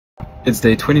It's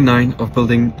day 29 of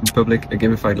building in public a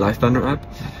gamified life planner app,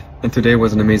 and today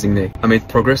was an amazing day. I made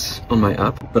progress on my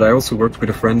app, but I also worked with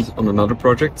a friend on another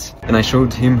project, and I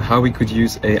showed him how we could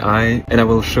use AI, and I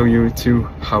will show you too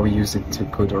how we use it to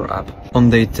code our app. On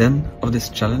day 10 of this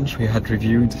challenge, we had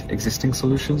reviewed existing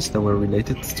solutions that were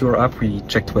related to our app. We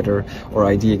checked whether our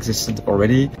ID existed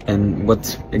already and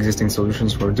what existing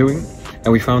solutions were doing.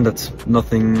 And we found that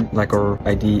nothing like our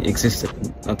ID existed,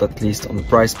 not at least on the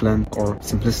price plan or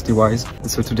simplicity-wise. And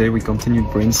so today we continued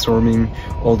brainstorming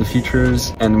all the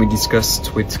features, and we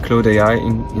discussed with Claude AI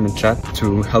in a chat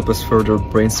to help us further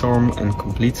brainstorm and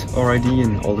complete our ID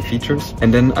and all the features.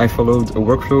 And then I followed a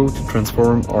workflow to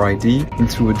transform our ID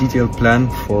into a detailed plan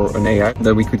for an AI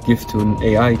that we could give to an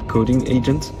AI coding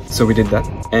agent. So we did that.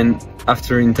 And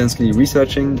after intensely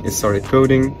researching, it started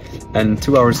coding, and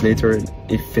 2 hours later,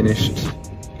 it finished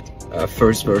a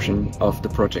first version of the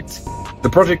project. The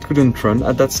project couldn't run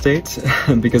at that state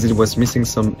because it was missing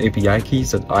some API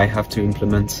keys that I have to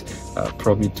implement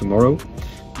probably tomorrow.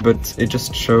 But it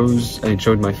just shows, and it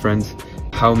showed my friend,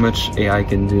 how much AI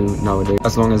can do nowadays,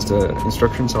 as long as the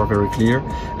instructions are very clear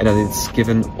and that it's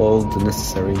given all the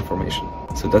necessary information.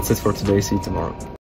 So that's it for today. See you tomorrow.